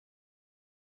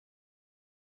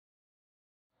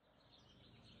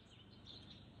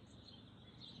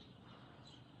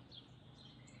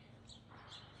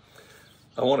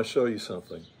I want to show you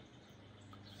something.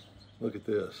 Look at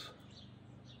this.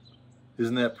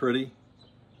 Isn't that pretty?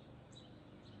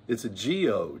 It's a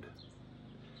geode,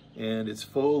 and it's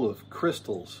full of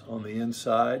crystals on the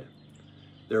inside.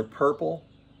 They're purple.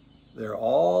 They're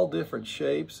all different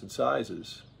shapes and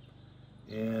sizes,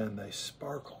 and they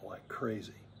sparkle like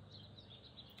crazy.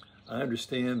 I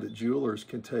understand that jewelers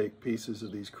can take pieces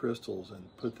of these crystals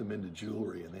and put them into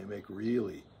jewelry, and they make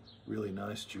really, really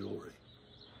nice jewelry.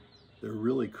 They're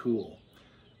really cool.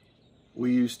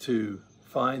 We used to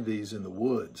find these in the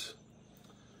woods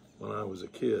when I was a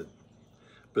kid.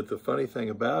 But the funny thing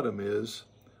about them is,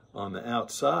 on the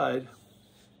outside,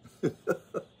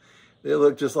 they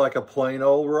look just like a plain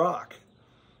old rock.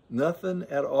 Nothing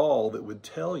at all that would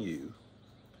tell you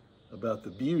about the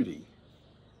beauty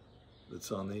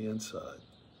that's on the inside.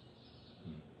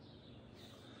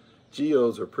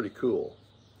 Geodes are pretty cool.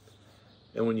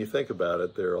 And when you think about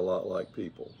it, they're a lot like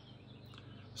people.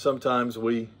 Sometimes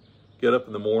we get up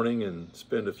in the morning and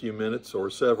spend a few minutes or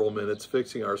several minutes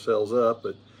fixing ourselves up,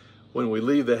 but when we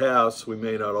leave the house, we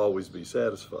may not always be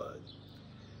satisfied.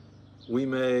 We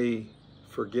may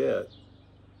forget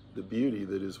the beauty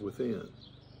that is within.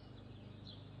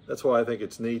 That's why I think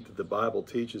it's neat that the Bible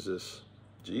teaches us,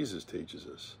 Jesus teaches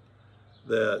us,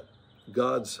 that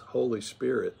God's Holy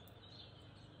Spirit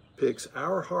picks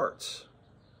our hearts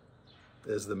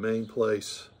as the main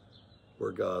place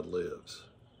where God lives.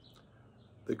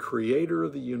 The creator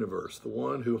of the universe, the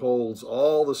one who holds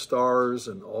all the stars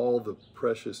and all the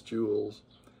precious jewels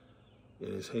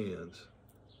in his hands,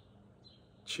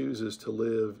 chooses to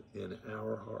live in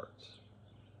our hearts.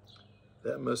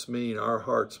 That must mean our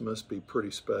hearts must be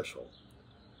pretty special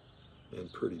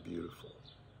and pretty beautiful.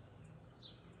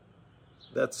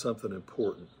 That's something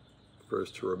important for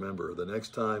us to remember the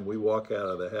next time we walk out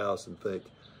of the house and think,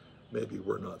 maybe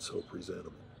we're not so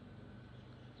presentable.